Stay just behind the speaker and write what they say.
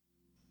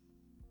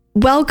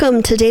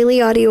Welcome to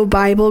Daily Audio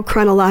Bible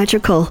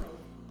Chronological.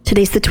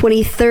 Today's the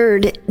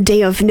 23rd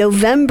day of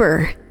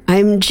November.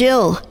 I'm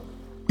Jill.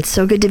 It's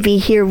so good to be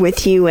here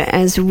with you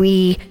as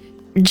we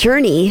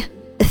journey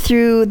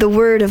through the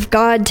Word of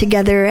God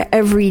together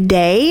every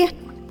day.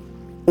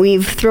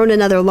 We've thrown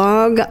another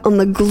log on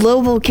the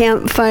global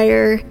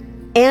campfire,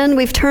 and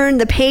we've turned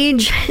the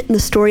page in the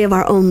story of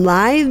our own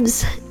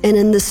lives and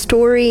in the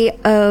story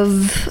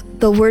of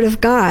the Word of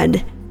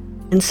God.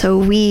 And so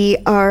we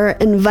are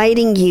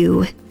inviting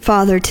you,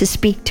 Father, to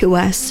speak to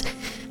us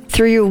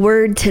through your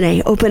word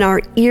today. Open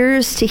our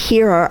ears to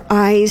hear, our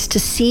eyes to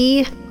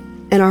see,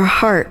 and our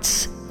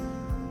hearts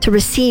to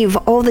receive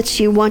all that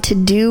you want to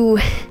do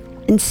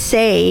and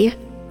say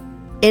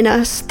in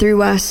us,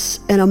 through us,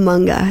 and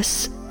among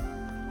us.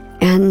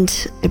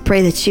 And I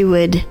pray that you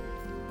would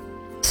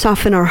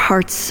soften our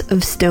hearts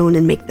of stone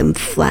and make them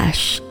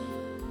flesh.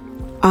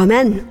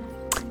 Amen.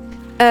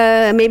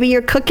 Maybe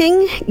you're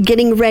cooking,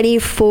 getting ready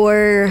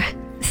for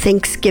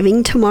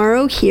Thanksgiving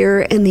tomorrow here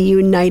in the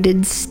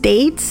United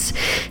States.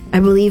 I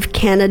believe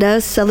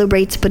Canada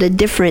celebrates but a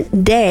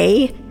different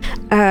day.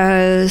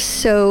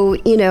 So,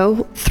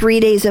 3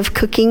 days of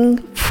cooking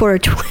for a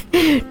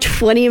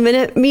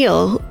 20-minute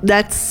meal.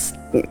 That's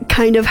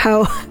kind of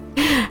how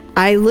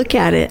I look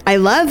at it. I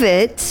love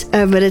it,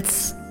 but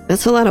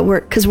that's a lot of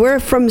work because we're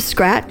a from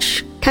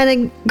scratch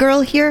kind of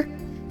girl here.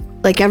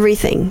 Like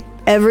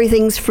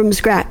everything's from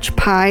scratch.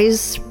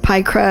 Pies,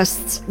 pie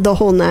crusts, the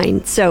whole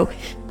nine. So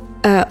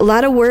a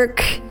lot of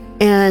work,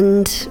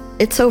 and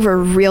it's over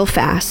real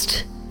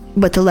fast.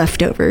 But the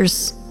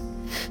leftovers,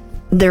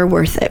 they're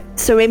worth it.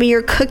 So maybe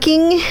you're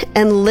cooking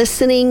and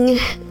listening.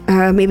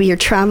 Maybe you're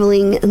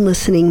traveling and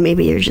listening.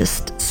 Maybe you're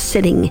just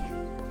sitting,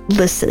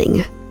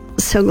 listening.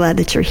 So glad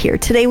that you're here.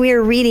 Today we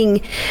are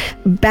reading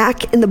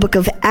back in the book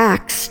of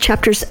Acts,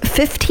 chapters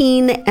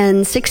 15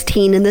 and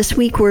 16. And this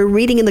week we're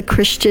reading in the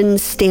Christian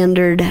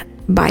Standard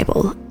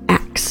Bible,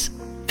 Acts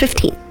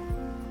 15.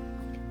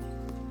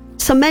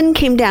 Some men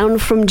came down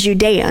from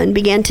Judea and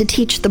began to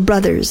teach the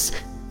brothers,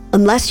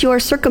 "Unless you are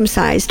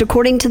circumcised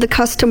according to the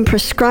custom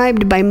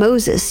prescribed by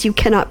Moses, you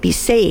cannot be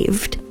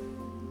saved."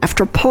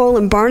 After Paul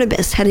and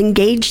Barnabas had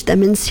engaged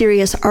them in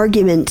serious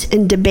argument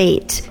and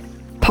debate,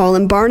 Paul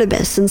and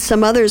Barnabas and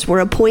some others were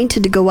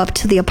appointed to go up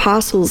to the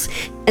apostles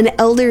and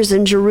elders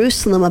in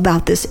Jerusalem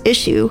about this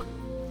issue.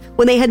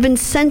 When they had been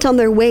sent on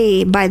their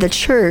way by the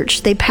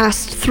church, they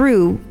passed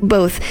through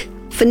both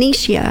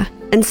Phoenicia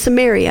and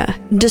Samaria,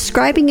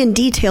 describing in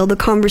detail the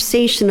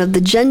conversation of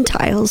the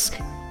Gentiles,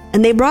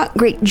 and they brought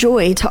great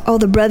joy to all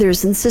the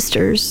brothers and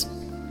sisters.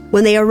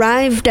 When they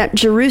arrived at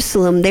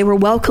Jerusalem, they were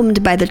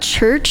welcomed by the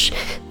church,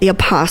 the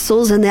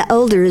apostles, and the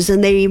elders,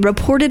 and they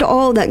reported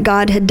all that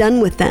God had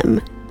done with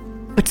them.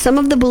 But some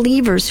of the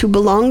believers who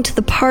belonged to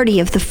the party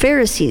of the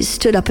Pharisees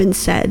stood up and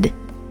said,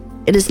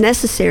 "It is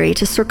necessary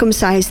to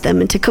circumcise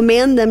them and to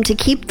command them to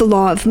keep the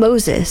law of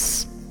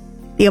Moses."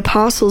 The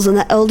apostles and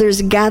the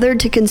elders gathered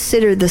to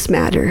consider this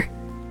matter.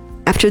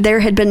 After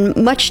there had been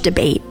much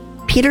debate,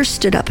 Peter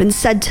stood up and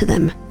said to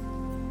them,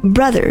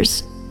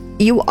 "Brothers,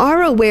 you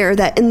are aware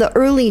that in the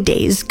early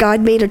days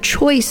God made a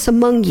choice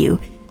among you,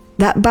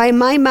 that by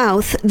my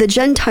mouth the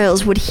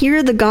Gentiles would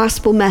hear the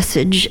gospel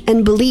message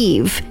and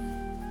believe.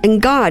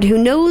 And God, who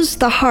knows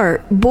the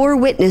heart, bore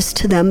witness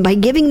to them by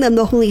giving them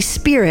the Holy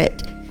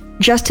Spirit,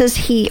 just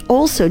as he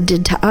also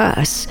did to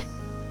us.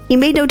 He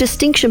made no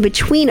distinction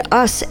between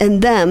us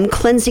and them,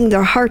 cleansing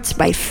their hearts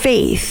by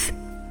faith.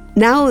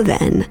 Now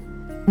then,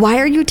 why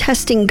are you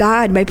testing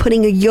God by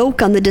putting a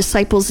yoke on the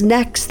disciples'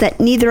 necks that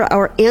neither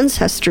our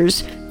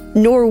ancestors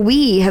nor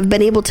we have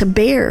been able to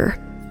bear?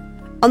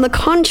 On the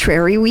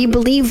contrary, we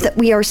believe that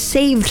we are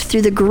saved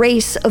through the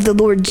grace of the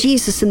Lord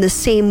Jesus in the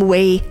same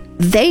way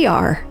they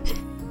are."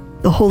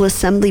 The whole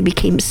assembly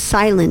became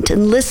silent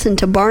and listened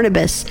to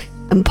Barnabas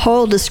and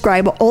Paul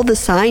describe all the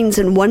signs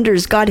and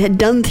wonders God had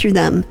done through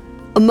them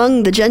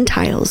among the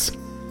Gentiles.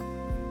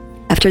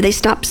 After they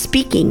stopped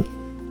speaking,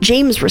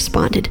 James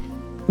responded,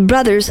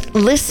 "Brothers,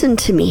 listen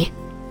to me.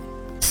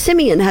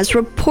 Simeon has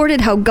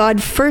reported how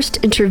God first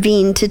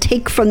intervened to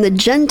take from the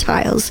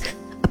Gentiles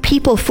a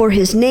people for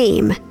his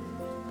name.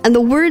 And the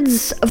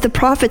words of the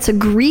prophets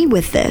agree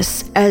with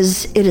this,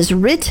 as it is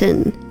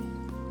written,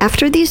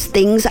 'After these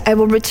things I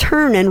will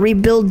return and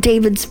rebuild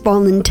David's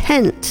fallen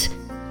tent.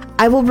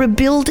 I will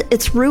rebuild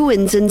its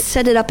ruins and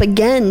set it up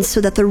again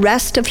so that the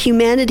rest of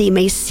humanity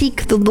may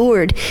seek the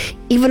Lord,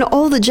 even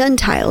all the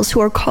Gentiles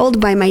who are called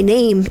by my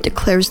name,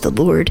 declares the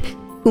Lord,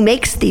 who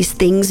makes these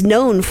things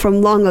known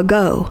from long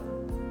ago.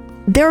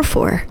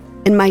 Therefore,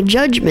 in my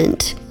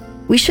judgment,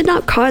 we should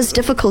not cause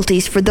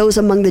difficulties for those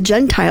among the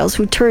Gentiles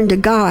who turn to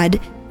God,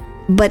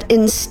 but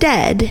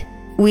instead,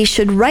 we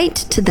should write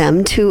to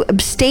them to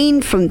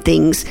abstain from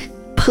things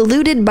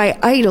polluted by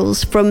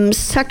idols, from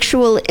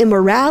sexual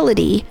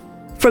immorality,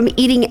 from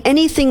eating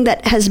anything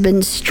that has been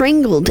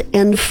strangled,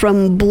 and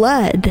from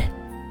blood.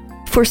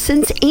 For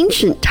since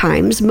ancient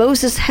times,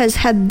 Moses has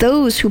had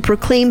those who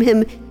proclaim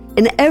him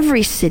in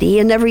every city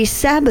and every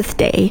Sabbath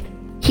day.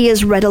 He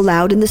is read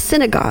aloud in the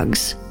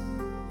synagogues.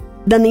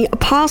 Then the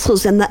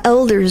apostles and the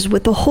elders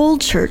with the whole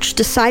church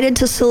decided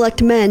to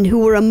select men who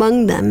were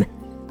among them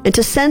and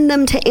to send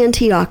them to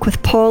Antioch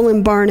with Paul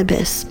and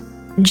Barnabas,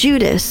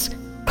 Judas,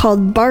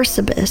 called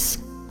Barsabas,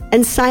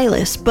 and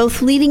Silas,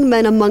 both leading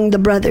men among the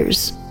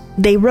brothers.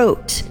 They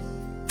wrote,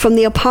 "From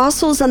the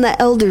apostles and the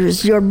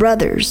elders, your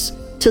brothers,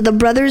 to the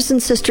brothers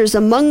and sisters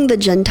among the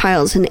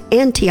Gentiles in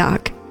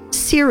Antioch,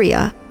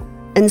 Syria,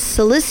 and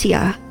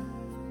Cilicia,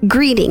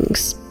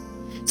 greetings.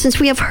 Since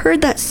we have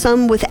heard that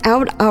some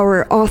without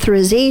our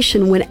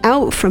authorization went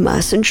out from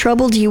us and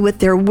troubled you with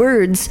their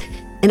words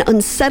and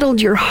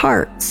unsettled your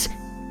hearts,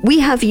 we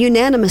have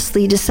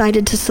unanimously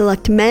decided to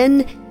select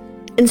men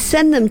and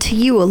send them to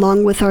you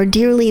along with our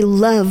dearly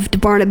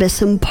loved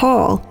Barnabas and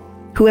Paul,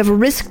 who have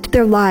risked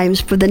their lives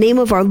for the name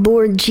of our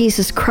Lord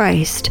Jesus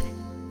Christ.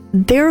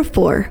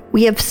 Therefore,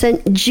 we have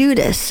sent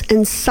Judas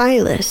and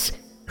Silas,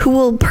 who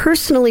will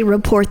personally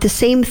report the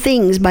same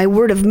things by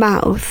word of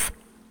mouth.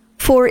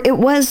 For it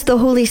was the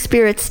Holy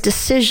Spirit's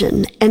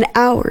decision and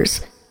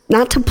ours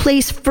not to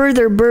place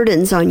further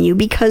burdens on you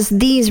because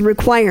these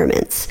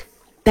requirements,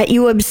 that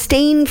you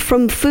abstain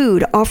from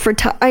food offered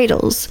to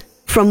idols,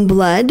 from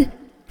blood,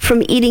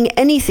 from eating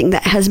anything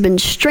that has been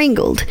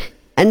strangled,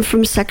 and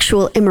from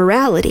sexual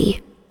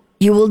immorality.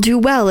 You will do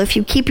well if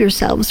you keep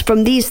yourselves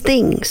from these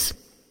things.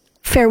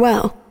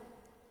 Farewell."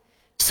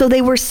 So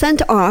they were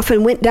sent off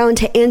and went down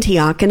to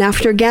Antioch, and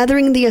after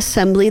gathering the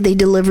assembly, they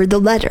delivered the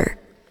letter.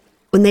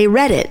 When they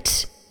read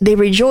it, they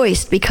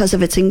rejoiced because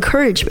of its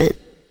encouragement.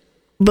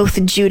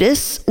 Both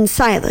Judas and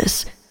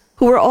Silas,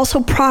 who were also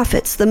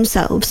prophets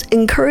themselves,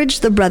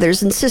 encouraged the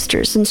brothers and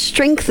sisters and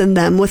strengthened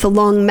them with a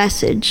long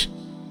message.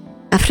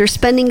 After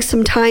spending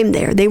some time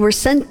there, they were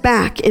sent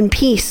back in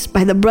peace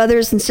by the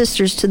brothers and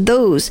sisters to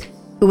those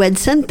who had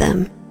sent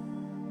them.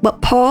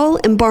 But Paul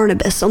and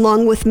Barnabas,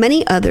 along with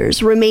many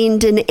others,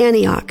 remained in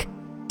Antioch,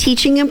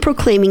 teaching and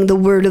proclaiming the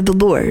word of the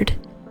Lord.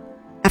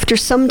 After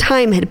some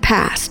time had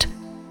passed,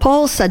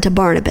 Paul said to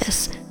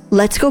Barnabas,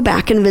 "Let's go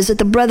back and visit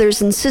the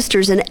brothers and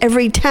sisters in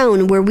every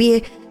town where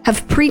we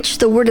have preached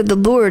the word of the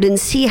Lord and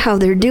see how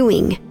they're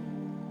doing."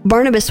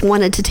 Barnabas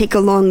wanted to take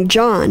along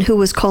John, who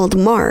was called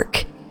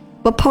Mark,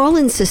 but Paul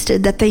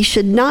insisted that they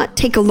should not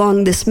take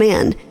along this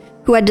man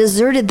who had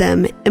deserted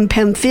them in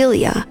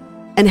Pamphylia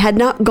and had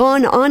not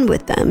gone on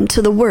with them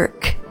to the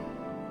work.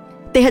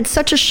 They had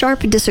such a sharp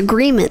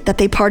disagreement that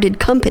they parted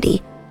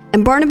company,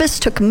 and Barnabas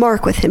took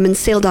Mark with him and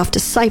sailed off to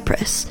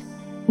Cyprus.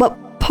 But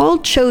Paul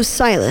chose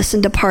Silas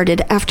and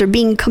departed after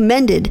being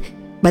commended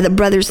by the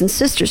brothers and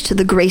sisters to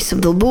the grace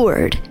of the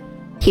Lord.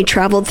 He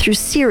traveled through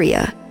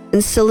Syria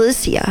and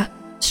Cilicia,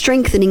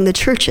 strengthening the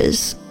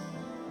churches.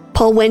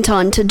 Paul went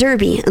on to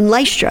Derbe and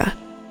Lystra,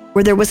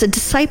 where there was a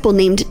disciple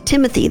named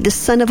Timothy, the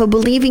son of a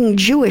believing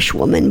Jewish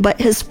woman,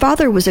 but his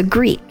father was a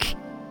Greek.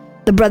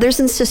 The brothers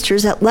and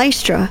sisters at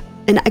Lystra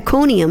and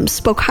Iconium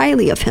spoke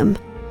highly of him.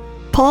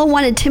 Paul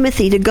wanted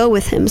Timothy to go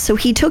with him, so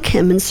he took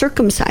him and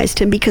circumcised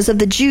him because of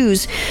the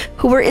Jews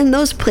who were in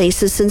those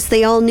places, since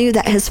they all knew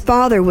that his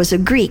father was a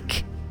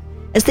Greek.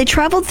 As they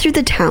traveled through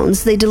the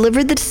towns, they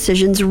delivered the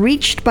decisions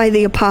reached by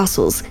the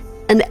apostles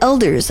and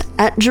elders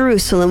at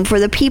Jerusalem for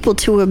the people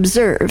to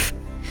observe.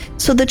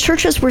 So the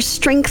churches were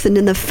strengthened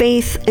in the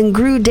faith and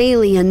grew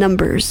daily in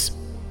numbers.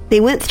 They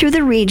went through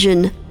the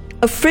region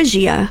of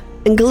Phrygia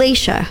and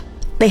Galatia.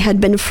 They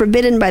had been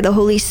forbidden by the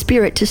Holy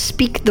Spirit to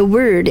speak the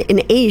word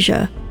in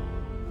Asia.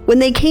 When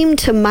they came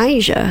to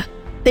Mysia,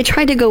 they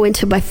tried to go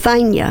into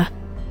Bithynia,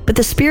 but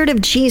the Spirit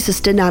of Jesus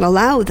did not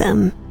allow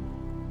them.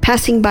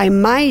 Passing by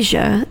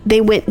Mysia,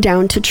 they went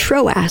down to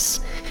Troas.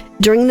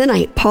 During the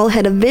night, Paul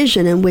had a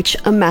vision in which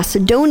a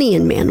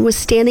Macedonian man was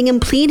standing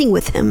and pleading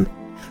with him,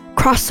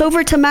 "Cross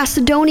over to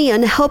Macedonia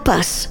and help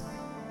us."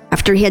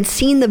 After he had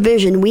seen the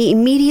vision, we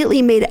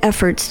immediately made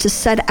efforts to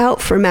set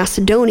out for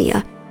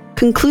Macedonia,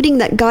 concluding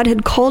that God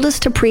had called us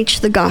to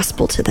preach the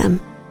gospel to them.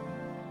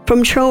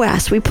 From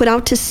Troas, we put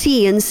out to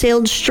sea and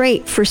sailed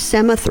straight for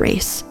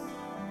Samothrace.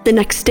 The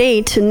next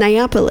day to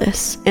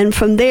Neapolis, and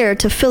from there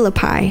to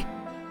Philippi,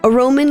 a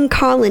Roman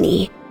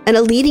colony and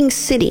a leading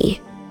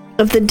city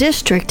of the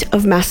district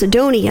of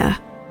Macedonia.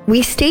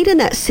 We stayed in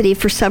that city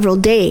for several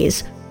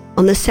days.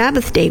 On the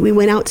Sabbath day, we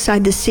went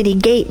outside the city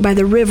gate by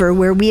the river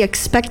where we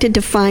expected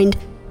to find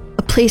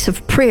a place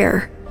of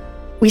prayer.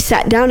 We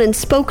sat down and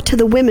spoke to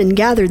the women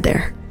gathered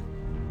there.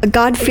 A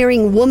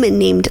God-fearing woman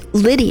named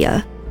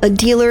Lydia, a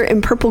dealer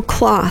in purple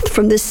cloth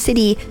from the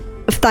city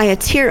of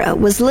Thyatira,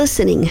 was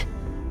listening.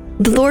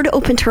 The Lord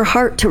opened her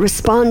heart to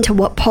respond to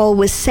what Paul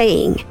was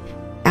saying.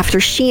 After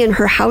she and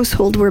her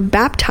household were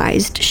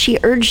baptized, she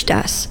urged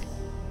us,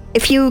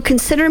 "If you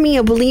consider me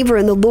a believer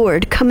in the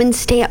Lord, come and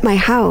stay at my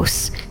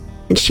house."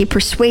 And she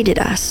persuaded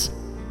us.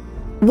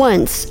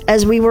 Once,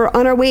 as we were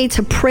on our way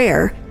to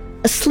prayer,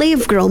 a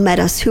slave girl met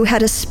us who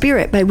had a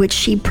spirit by which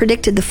she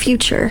predicted the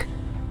future.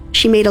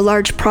 She made a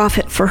large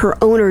profit for her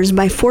owners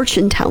by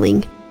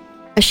fortune-telling.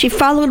 As she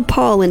followed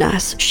Paul and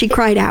us, she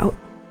cried out,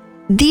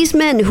 "These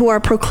men who are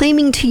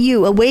proclaiming to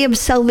you a way of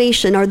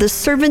salvation are the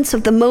servants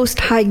of the Most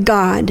High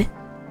God."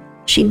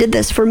 She did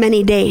this for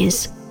many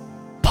days.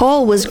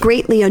 Paul was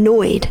greatly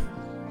annoyed.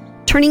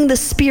 Turning the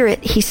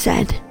spirit, he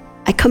said,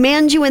 "I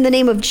command you in the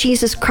name of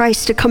Jesus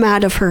Christ to come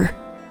out of her."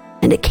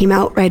 And it came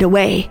out right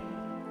away.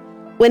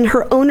 When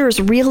her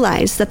owners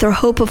realized that their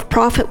hope of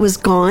profit was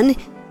gone,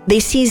 they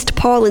seized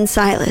Paul and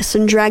Silas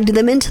and dragged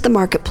them into the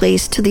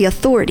marketplace to the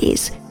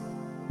authorities.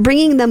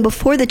 Bringing them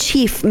before the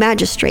chief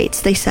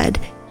magistrates, they said,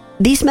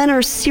 "These men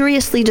are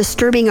seriously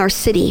disturbing our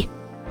city.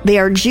 They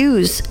are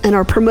Jews and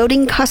are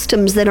promoting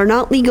customs that are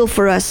not legal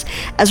for us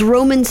as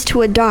Romans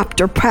to adopt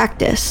or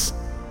practice."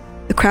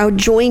 The crowd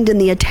joined in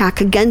the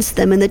attack against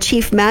them, and the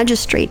chief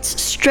magistrates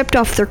stripped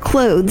off their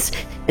clothes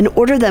and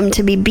ordered them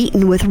to be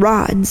beaten with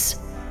rods.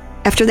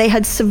 After they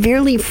had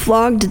severely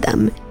flogged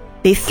them,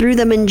 they threw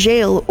them in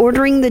jail,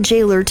 ordering the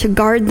jailer to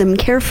guard them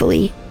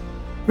carefully.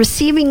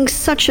 Receiving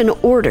such an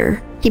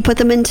order, he put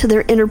them into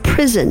their inner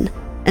prison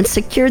and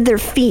secured their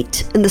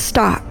feet in the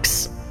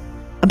stocks.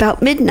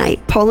 About midnight,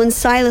 Paul and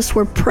Silas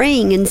were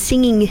praying and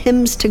singing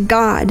hymns to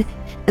God,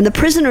 and the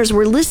prisoners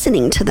were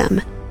listening to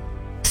them.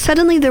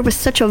 Suddenly there was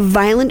such a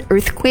violent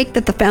earthquake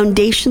that the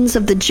foundations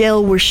of the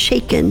jail were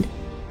shaken,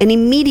 and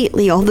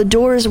immediately all the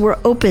doors were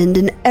opened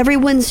and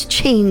everyone's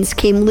chains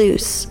came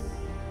loose.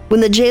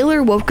 When the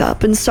jailer woke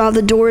up and saw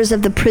the doors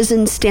of the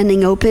prison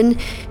standing open,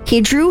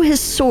 he drew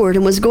his sword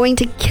and was going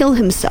to kill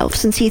himself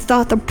since he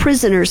thought the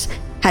prisoners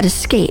had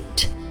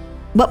escaped.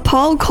 But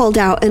Paul called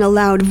out in a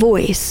loud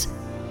voice,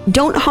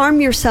 "Don't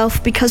harm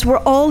yourself because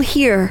we're all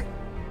here."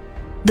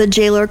 The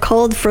jailer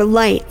called for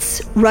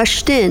lights,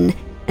 rushed in,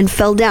 and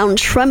fell down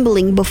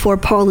trembling before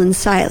Paul and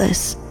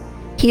Silas.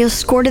 He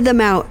escorted them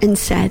out and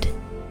said,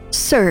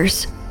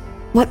 "Sirs,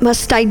 what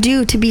must I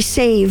do to be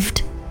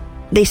saved?"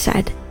 They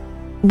said,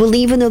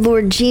 "Believe in the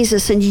Lord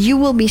Jesus and you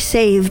will be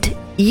saved,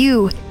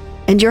 you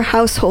and your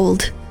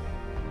household."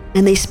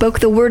 And they spoke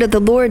the word of the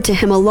Lord to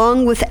him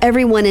along with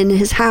everyone in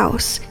his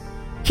house.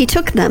 He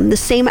took them the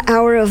same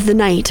hour of the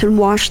night and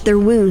washed their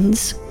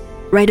wounds.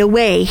 Right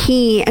away,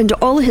 he and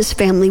all his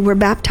family were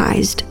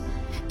baptized.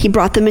 He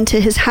brought them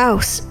into his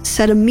house,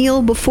 set a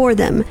meal before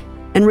them,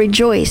 and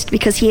rejoiced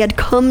because he had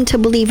come to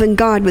believe in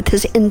God with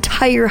his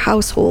entire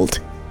household.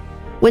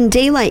 When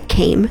daylight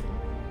came,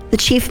 the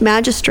chief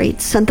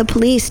magistrates sent the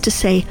police to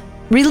say,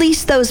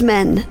 "Release those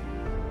men."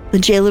 The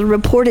jailer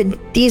reported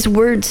these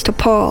words to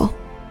Paul,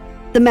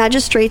 "The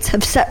magistrates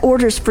have set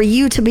orders for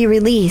you to be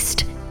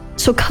released,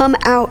 so come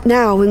out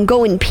now and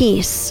go in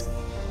peace."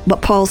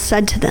 But Paul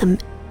said to them,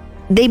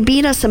 "They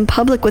beat us in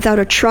public without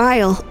a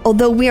trial,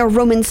 although we are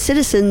Roman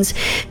citizens,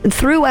 and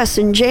threw us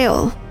in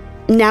jail.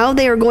 Now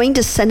they are going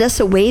to send us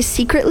away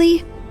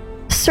secretly?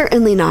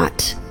 Certainly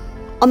not.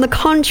 On the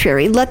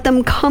contrary, let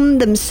them come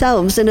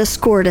themselves and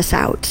escort us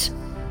out."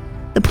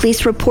 The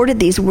police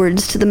reported these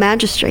words to the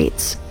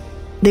magistrates.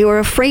 They were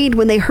afraid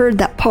when they heard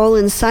that Paul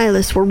and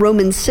Silas were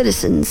Roman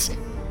citizens,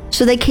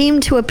 so they came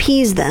to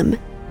appease them,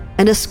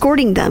 and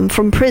escorting them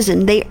from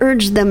prison, they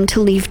urged them to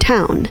leave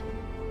town.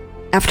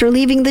 After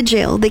leaving the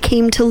jail, they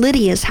came to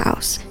Lydia's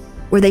house,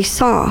 where they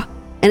saw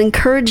and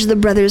encouraged the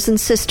brothers and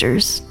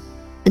sisters,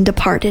 and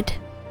departed.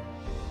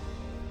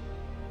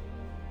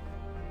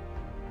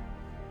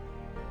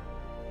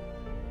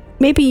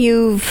 Maybe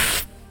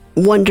you've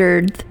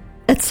wondered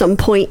at some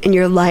point in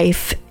your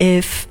life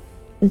if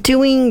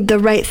doing the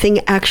right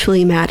thing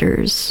actually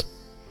matters.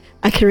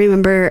 I can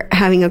remember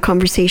having a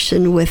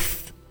conversation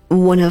with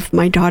one of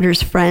my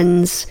daughter's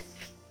friends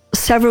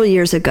several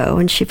years ago,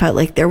 and she felt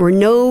like there were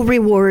no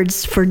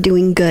rewards for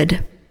doing good.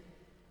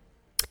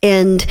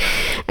 And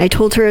I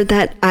told her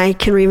that I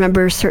can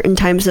remember certain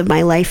times of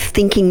my life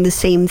thinking the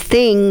same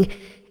thing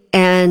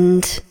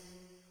and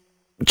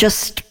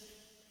just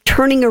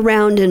turning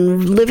around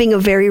and living a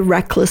very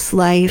reckless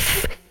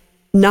life,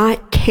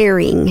 not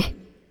caring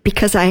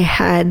because I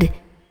had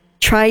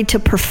tried to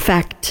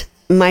perfect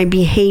my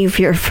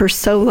behavior for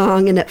so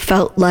long, and it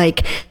felt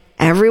like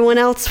everyone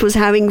else was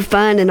having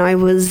fun and I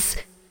was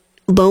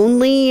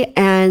lonely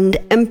and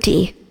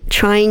empty,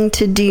 trying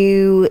to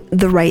do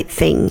the right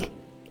thing.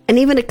 And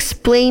even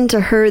explained to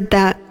her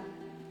that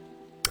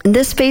in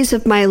this phase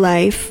of my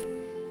life,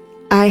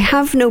 I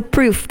have no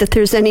proof that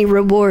there's any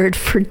reward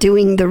for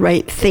doing the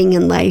right thing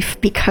in life,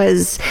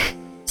 because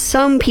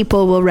some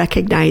people will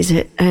recognize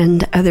it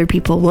and other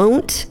people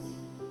won't.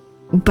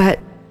 But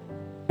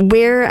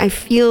where I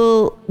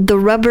feel the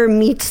rubber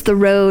meets the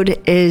road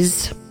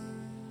is,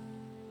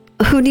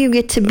 who do you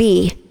get to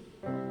be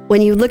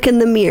when you look in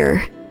the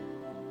mirror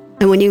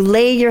and when you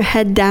lay your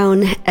head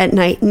down at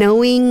night,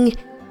 knowing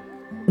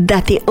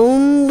that the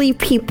only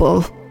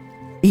people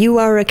you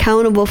are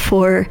accountable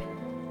for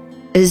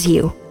is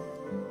you?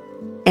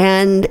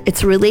 And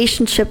it's a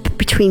relationship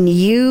between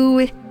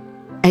you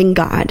and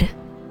God.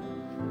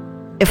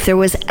 If there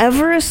was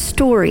ever a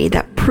story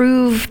that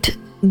proved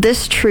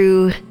this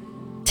true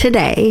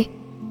today,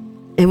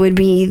 it would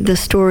be the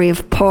story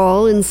of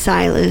Paul and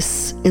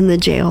Silas in the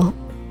jail.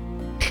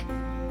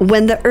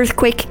 When the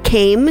earthquake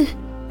came,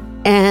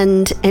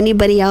 and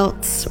anybody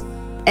else,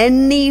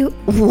 any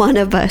one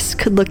of us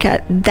could look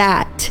at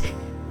that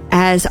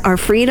as our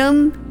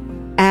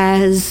freedom,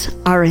 as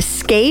our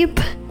escape,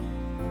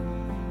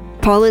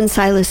 Paul and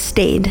Silas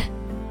stayed.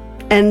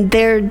 and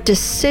their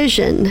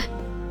decision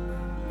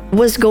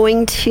was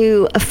going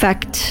to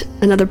affect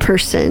another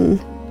person,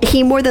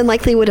 he more than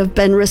likely would have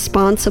been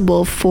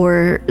responsible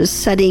for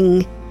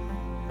setting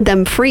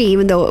them free,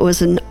 even though it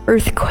was an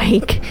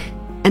earthquake,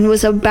 and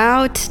was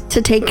about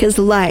to take his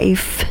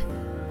life.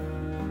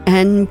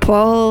 And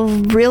Paul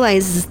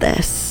realizes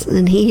this,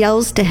 and he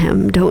yells to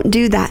him, "Don't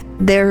do that.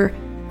 They're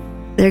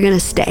going to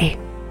stay."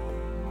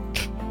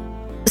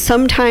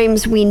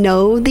 Sometimes we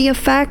know the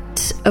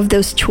effect of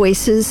those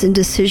choices and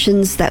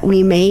decisions that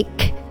we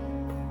make,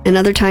 and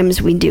other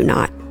times we do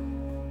not.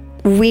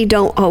 We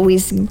don't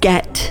always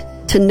get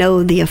to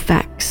know the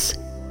effects.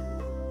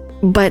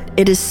 But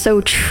it is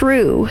so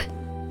true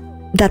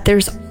that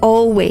there's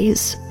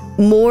always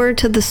more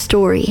to the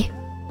story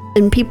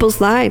in people's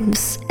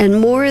lives,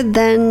 and more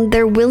than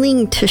they're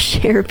willing to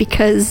share,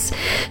 because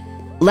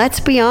let's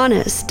be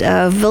honest,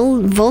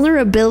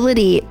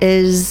 vulnerability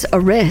is a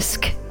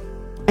risk,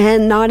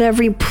 and not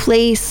every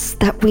place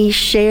that we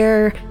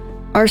share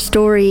our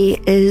story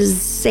is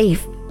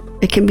safe.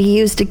 It can be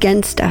used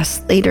against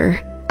us later.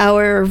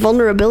 Our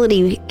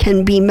vulnerability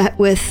can be met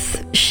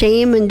with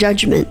shame and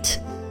judgment,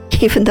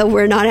 even though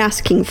we're not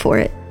asking for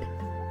it.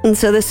 And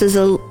so this is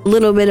a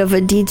little bit of a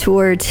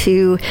detour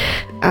to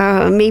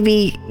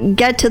maybe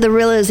get to the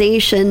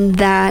realization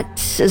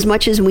that as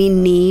much as we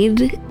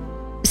need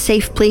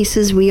safe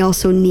places, we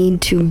also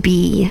need to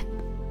be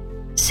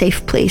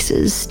safe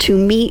places to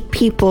meet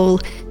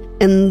people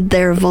in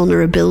their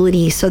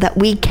vulnerability so that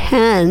we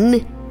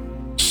can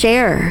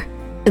share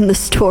in the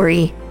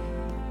story.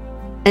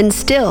 And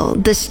still,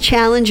 this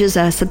challenges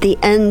us at the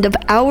end of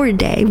our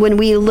day when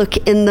we look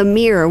in the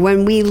mirror,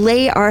 when we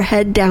lay our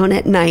head down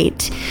at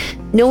night,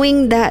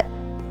 knowing that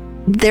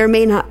there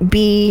may not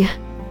be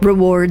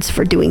rewards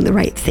for doing the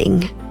right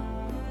thing.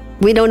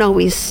 We don't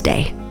always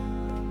stay.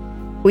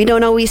 We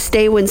don't always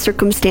stay when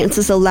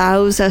circumstances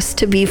allows us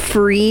to be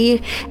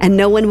free and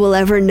no one will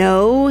ever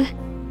know.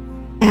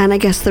 And I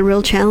guess the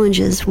real challenge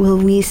is, will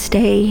we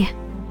stay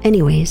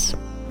anyways?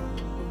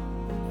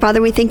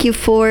 Father, we thank you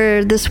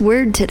for this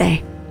word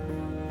today.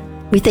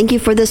 We thank you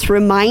for this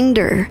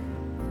reminder,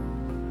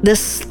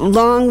 this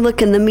long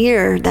look in the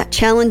mirror that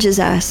challenges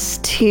us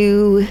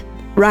to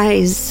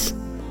rise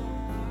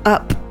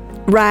up,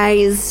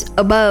 rise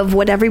above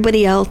what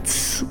everybody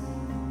else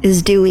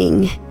is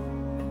doing.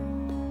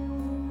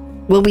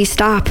 Will we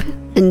stop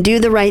and do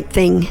the right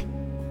thing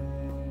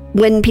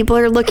when people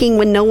are looking,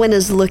 when no one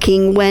is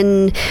looking,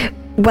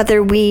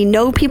 whether we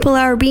know people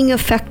are being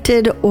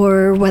affected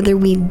or whether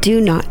we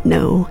do not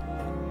know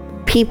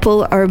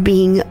people are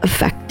being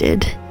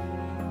affected?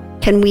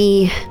 Can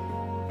we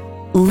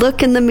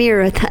look in the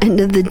mirror at the end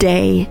of the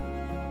day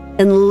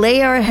and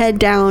lay our head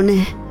down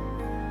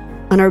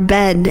on our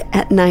bed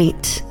at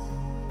night,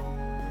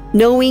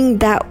 knowing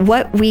that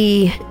what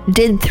we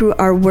did through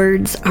our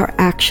words, our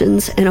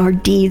actions, and our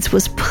deeds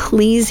was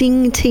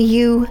pleasing to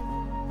you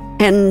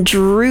and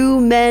drew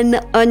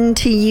men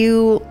unto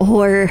you?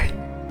 Or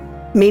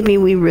maybe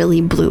we really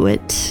blew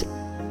it.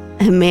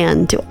 And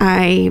man, do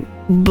I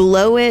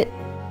blow it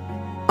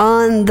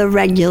on the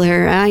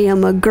regular. I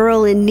am a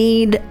girl in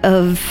need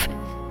of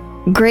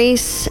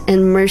grace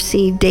and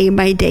mercy day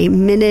by day,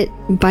 minute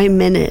by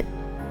minute.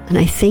 And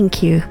I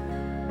thank you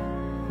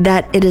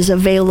that it is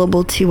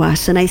available to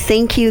us. And I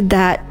thank you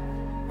that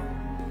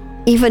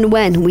even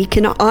when we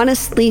can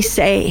honestly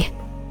say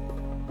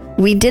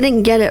we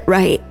didn't get it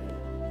right,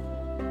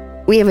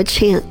 we have a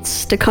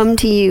chance to come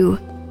to you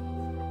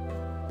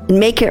and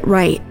make it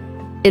right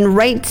in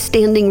right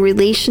standing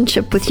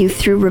relationship with you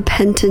through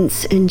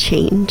repentance and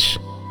change.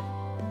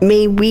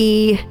 May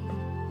we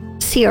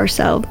see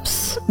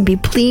ourselves, be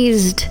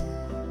pleased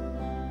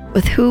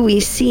with who we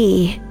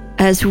see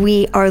as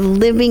we are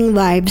living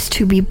lives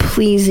to be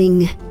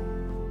pleasing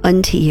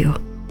unto you.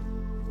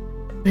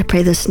 I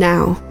pray this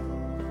now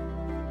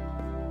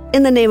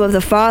in the name of the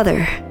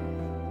Father,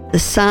 the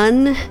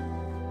Son,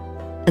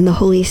 and the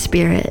Holy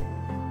Spirit.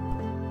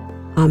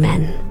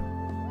 Amen.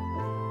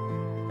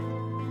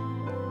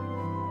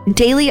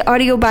 Daily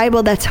Audio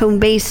Bible, that's home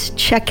base.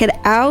 Check it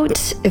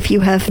out. If you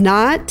have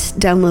not,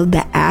 download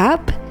the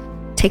app.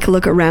 Take a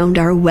look around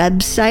our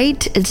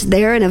website. It's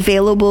there and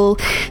available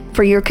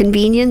for your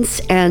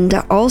convenience. And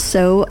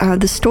also,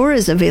 the store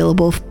is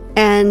available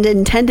and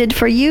intended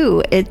for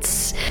you.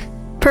 Its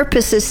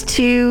purpose is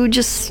to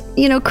just,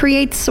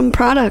 create some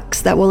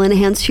products that will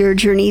enhance your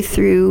journey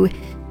through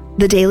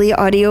the Daily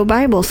Audio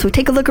Bible. So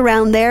take a look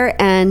around there.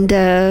 And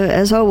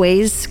as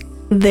always,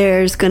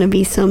 there's going to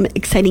be some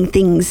exciting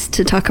things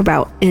to talk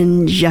about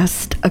in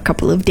just a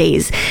couple of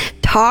days.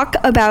 Talk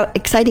about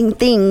exciting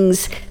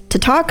things to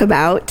talk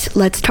about.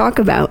 Let's talk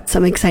about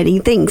some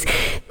exciting things.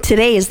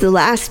 Today is the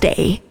last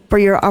day for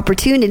your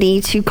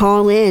opportunity to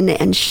call in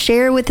and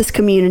share with this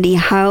community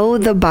how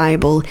the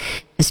Bible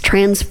has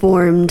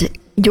transformed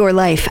your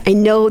life. I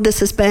know this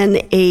has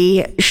been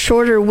a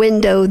shorter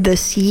window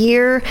this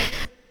year,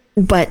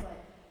 but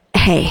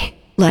hey,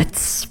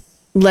 let's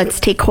let's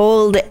take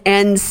hold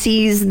and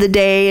seize the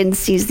day and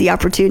seize the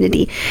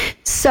opportunity.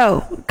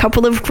 So, a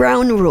couple of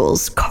ground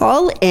rules.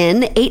 Call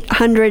in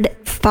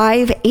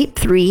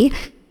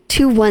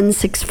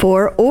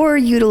 800-583-2164 or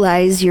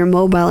utilize your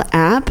mobile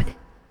app.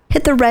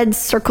 Hit the red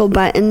circle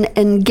button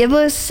and give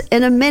us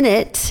in a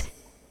minute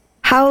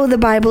how the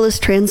Bible has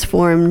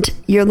transformed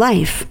your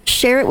life.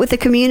 Share it with the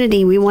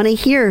community. We want to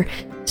hear.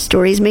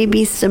 Stories may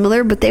be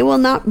similar, but they will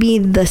not be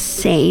the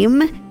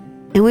same.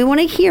 And we want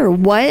to hear,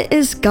 what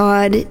is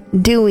God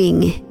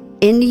doing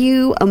in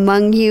you,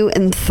 among you,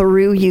 and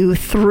through you,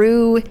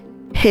 through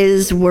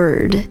His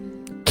Word?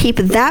 Keep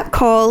that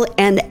call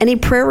and any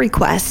prayer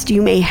request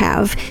you may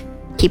have,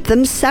 keep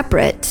them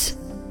separate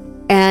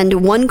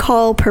and one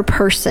call per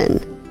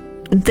person.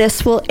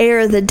 This will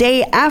air the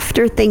day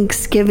after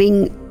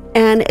Thanksgiving,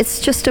 and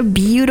it's just a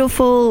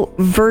beautiful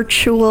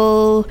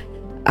virtual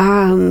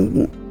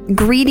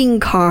greeting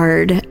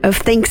card of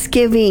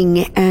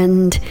Thanksgiving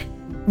and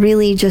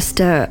really just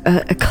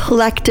a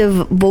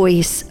collective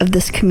voice of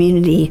this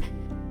community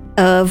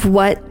of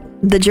what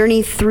the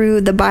journey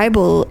through the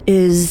Bible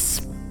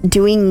is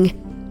doing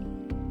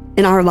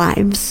in our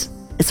lives.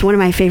 It's one of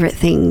my favorite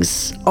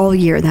things all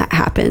year that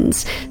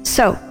happens.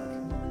 So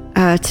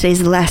today's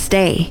the last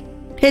day.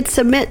 Hit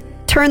submit,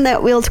 turn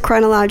that wheel to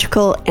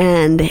chronological,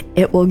 and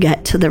it will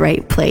get to the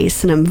right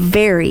place. And I'm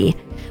very,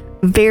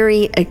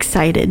 very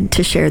excited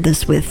to share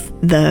this with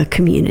the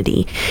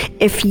community.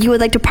 If you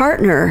would like to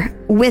partner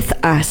with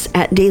us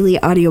at Daily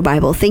Audio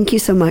Bible, thank you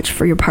so much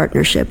for your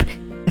partnership.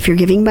 If you're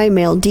giving by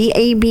mail,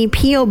 DAB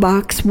PO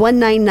Box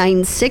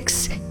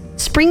 1996,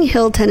 Spring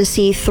Hill,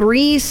 Tennessee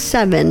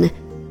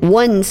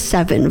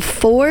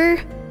 37174,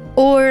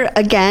 or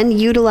again,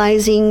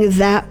 utilizing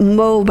that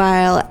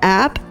mobile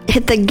app,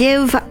 hit the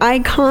give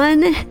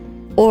icon,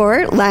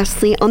 or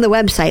lastly, on the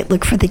website,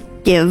 look for the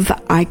give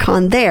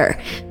icon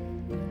there.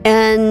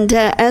 And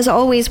as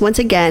always, once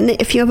again,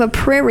 if you have a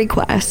prayer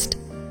request,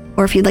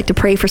 or if you'd like to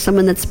pray for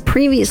someone that's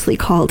previously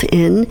called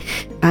in,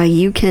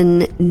 you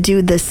can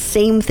do the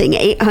same thing,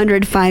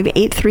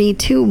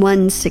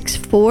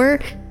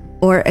 800-583-2164,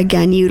 or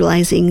again,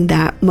 utilizing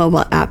that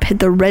mobile app. Hit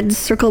the red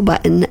circle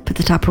button at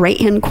the top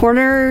right-hand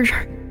corner,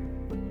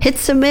 hit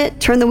submit,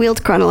 turn the wheel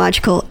to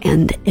chronological,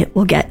 and it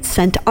will get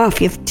sent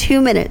off. You have 2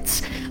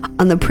 minutes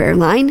on the prayer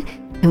line,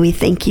 and we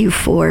thank you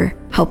for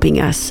helping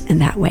us in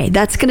that way.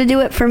 That's going to do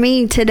it for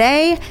me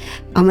today.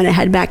 I'm going to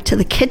head back to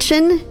the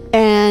kitchen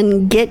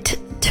and get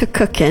to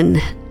cooking.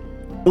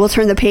 We'll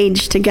turn the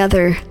page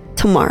together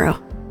tomorrow.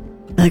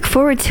 I look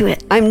forward to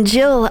it. I'm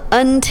Jill.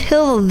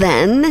 Until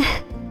then,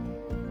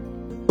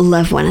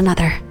 love one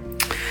another.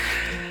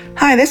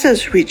 Hi, this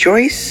is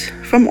Rejoice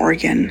from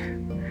Oregon.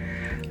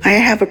 I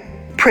have a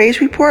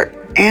praise report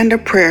and a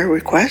prayer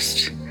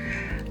request.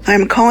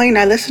 I'm calling.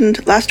 I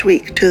listened last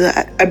week to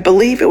I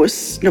believe it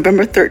was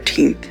November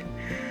 13th.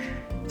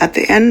 At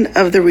the end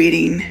of the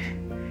reading,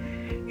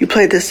 you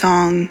played the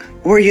song,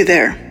 Were You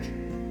There?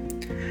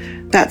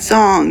 That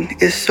song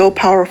is so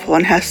powerful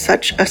and has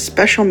such a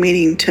special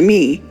meaning to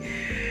me.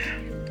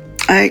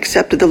 I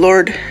accepted the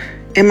Lord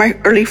in my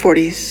early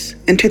 40s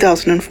in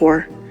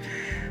 2004.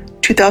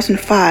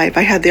 2005,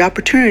 I had the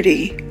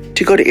opportunity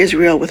to go to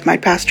Israel with my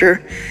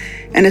pastor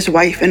and his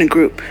wife in a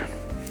group.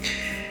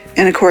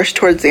 And of course,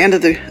 towards the end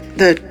of the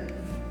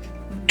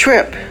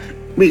trip,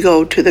 we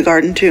go to the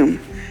Garden Tomb.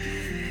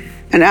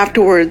 And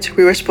afterwards,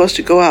 we were supposed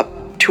to go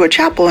up to a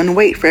chapel and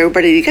wait for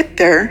everybody to get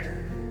there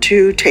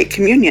to take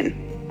communion.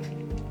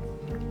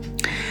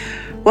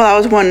 Well, I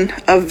was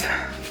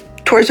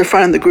towards the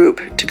front of the group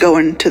to go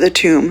into the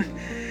tomb.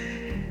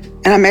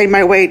 And I made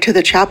my way to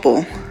the chapel.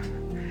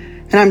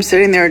 And I'm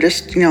sitting there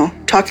just,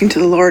 talking to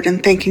the Lord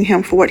and thanking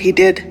Him for what He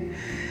did.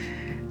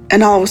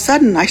 And all of a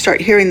sudden, I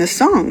start hearing this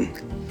song.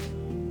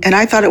 And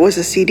I thought it was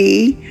a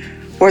CD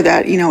or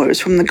that, it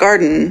was from the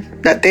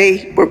garden that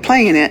they were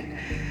playing it.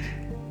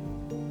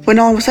 When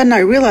all of a sudden I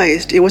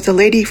realized it was a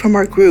lady from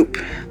our group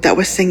that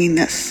was singing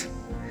this.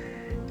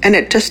 And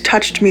it just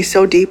touched me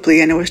so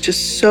deeply, and it was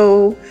just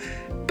so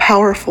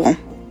powerful.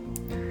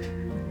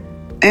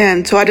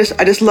 And so I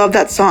just love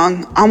that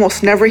song.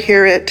 Almost never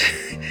hear it.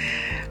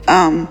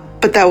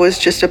 But that was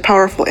just a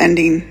powerful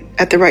ending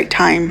at the right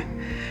time.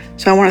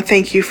 So I want to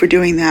thank you for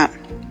doing that.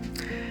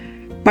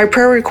 My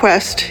prayer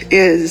request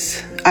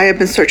is, I have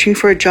been searching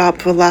for a job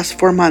for the last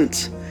 4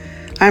 months.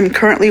 I'm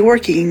currently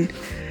working,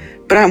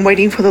 but I'm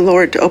waiting for the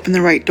Lord to open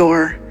the right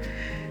door.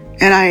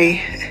 And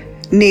I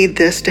need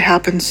this to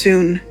happen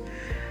soon.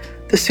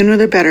 The sooner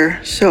the better.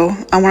 So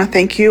I want to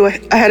thank you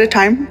ahead of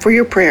time for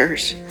your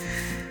prayers.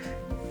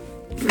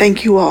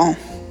 Thank you all.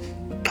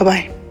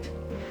 Bye-bye.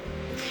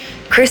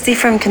 Christy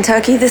from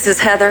Kentucky, this is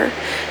Heather,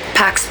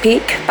 Pikes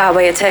Peak by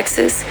way of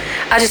Texas.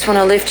 I just want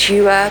to lift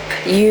you up,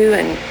 you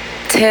and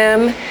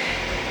Tim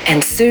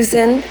and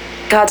Susan,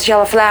 God's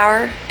Yellow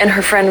Flower, and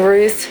her friend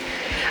Ruth.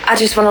 I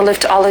just want to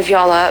lift all of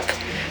y'all up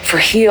for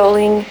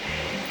healing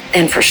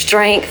and for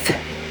strength,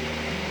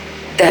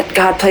 that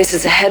God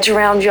places a hedge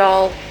around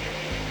y'all,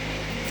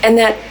 and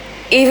that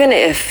even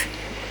if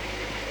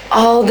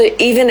all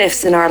the even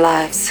ifs in our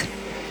lives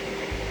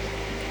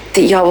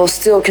that y'all will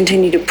still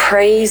continue to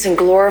praise and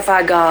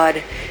glorify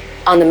God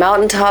on the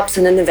mountaintops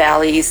and in the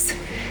valleys,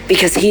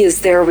 because He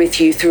is there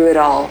with you through it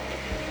all.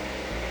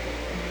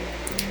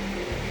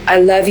 I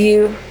love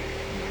you.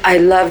 I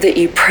love that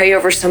you pray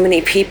over so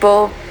many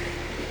people.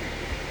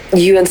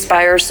 You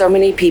inspire so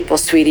many people,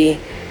 sweetie,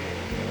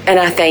 and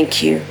I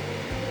thank you.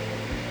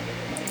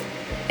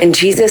 In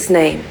Jesus'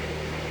 name,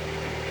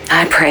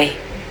 I pray.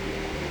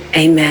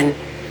 Amen.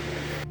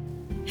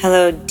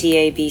 Hello,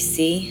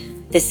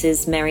 DABC. This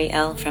is Mary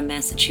L. from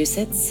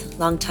Massachusetts,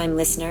 longtime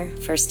listener,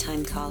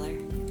 first-time caller.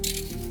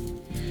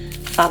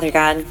 Father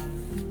God,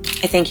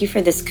 I thank you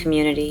for this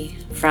community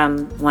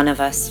from one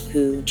of us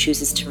who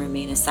chooses to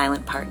remain a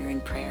silent partner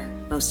in prayer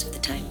most of the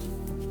time.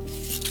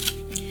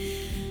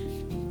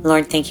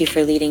 Lord, thank you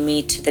for leading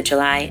me to the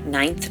July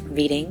 9th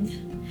reading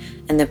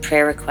and the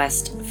prayer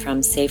request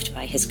from Saved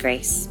by His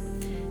Grace.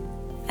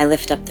 I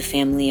lift up the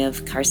family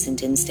of Carson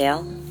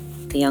Dinsdale,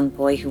 the young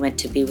boy who went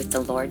to be with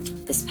the Lord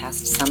this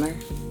past summer.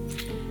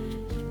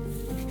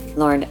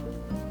 Lord,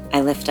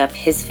 I lift up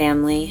his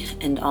family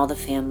and all the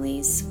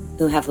families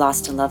who have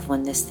lost a loved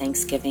one this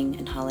Thanksgiving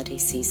and holiday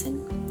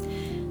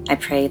season. I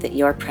pray that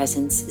your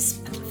presence is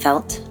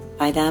felt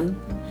by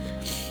them,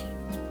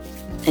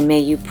 and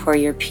may you pour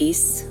your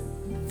peace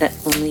that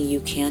only you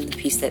can, the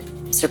peace that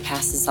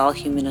surpasses all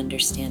human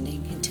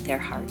understanding, into their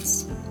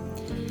hearts,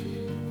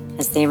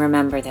 as they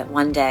remember that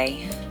one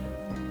day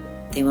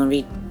they will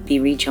be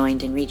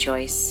rejoined and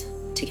rejoice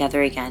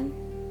together again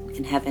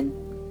in heaven.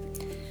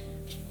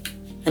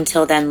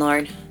 Until then,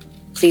 Lord,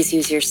 please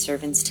use your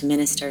servants to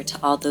minister to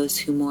all those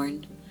who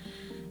mourn,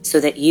 so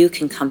that you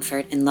can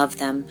comfort and love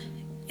them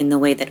in the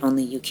way that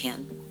only you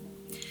can.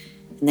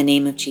 In the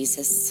name of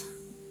Jesus,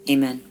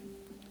 amen.